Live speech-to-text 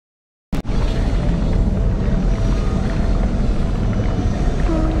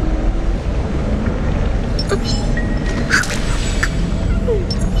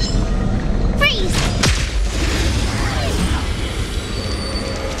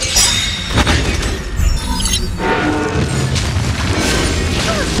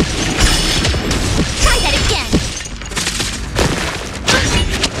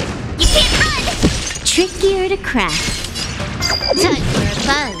here to craft. Time for a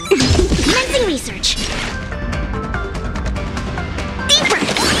buzz. Commencing research. Deep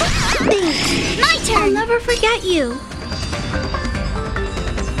breath. My turn. I'll never forget you.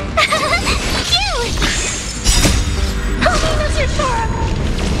 Cute. Homie lizard form.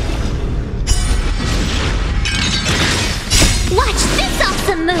 Watch this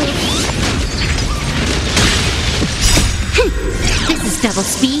awesome move. This is double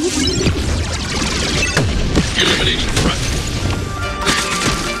speed. Eliminating threat.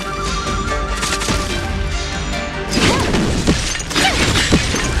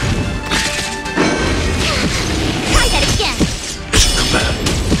 Try that again. Mission command.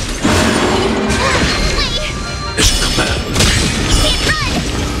 Wait. Mission command. Can't run.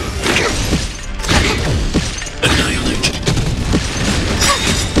 Annihilate.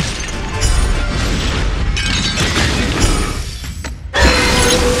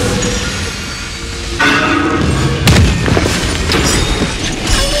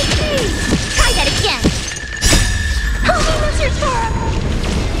 Try that again. Homie lizard form.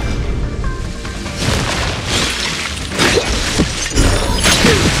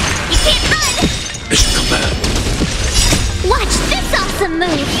 You can't run. Mission command. Watch this awesome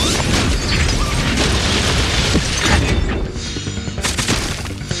move.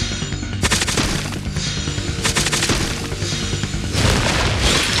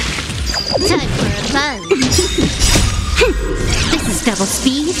 Time for a buzz. This is double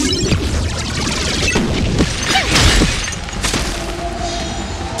speed.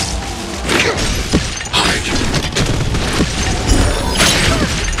 Hide.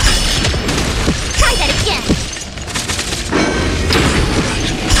 Try that again.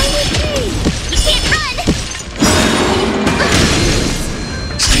 You can't run.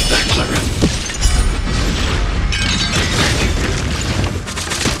 Stay back, Clara.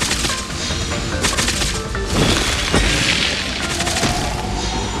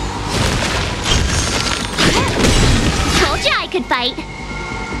 Told you I could fight.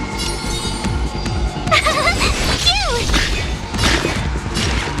 Cute.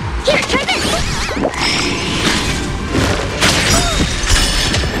 Here, try this.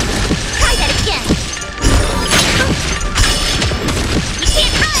 Try that again. You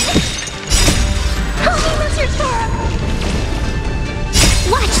can't run. Homie lizard form.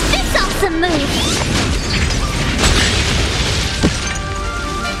 Watch this awesome move.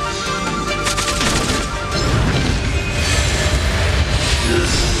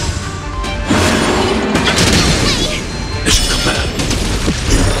 Mission command.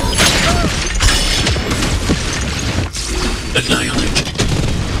 Annihilate.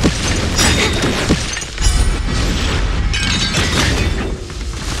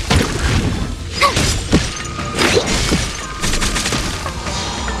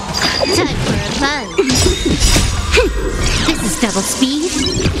 Time for a buzz. This is double speed.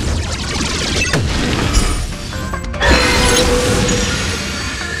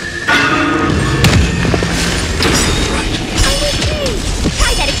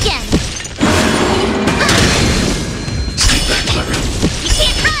 Try that again. Stay back, Clara. You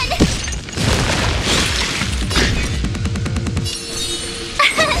can't run.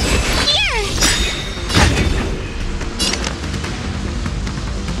 Here.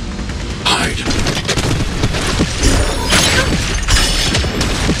 Hide.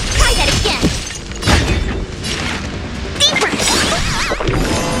 Try that again. Deep breath.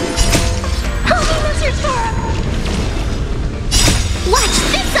 Homie lizard form. Watch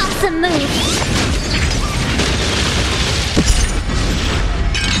this awesome move.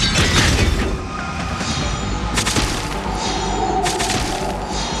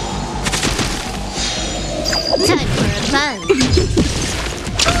 Time for a buzz.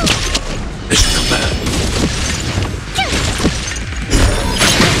 Mission command.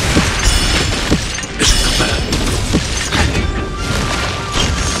 Mission command.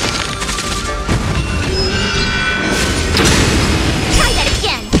 Try that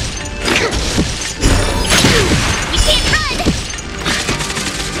again. You can't run.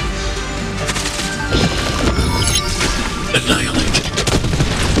 Annihilate.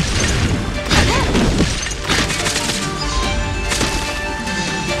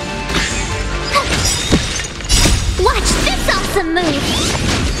 Watch this awesome move.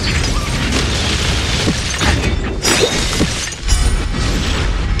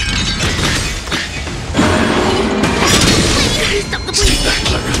 Stop the Stay bleeding. back,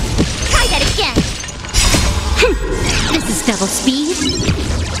 Clara. Try that again. This is double speed.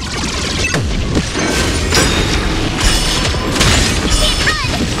 You can't run.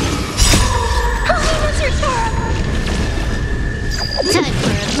 Homie lizard form. Time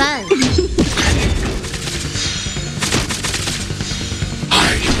for a buzz.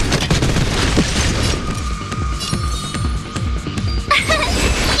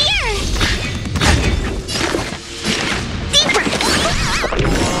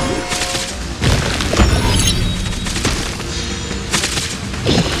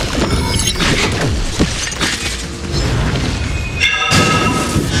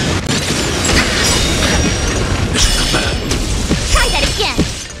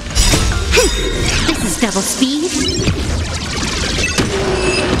 double speed.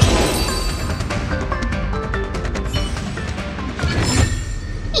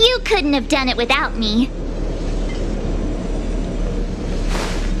 You couldn't have done it without me.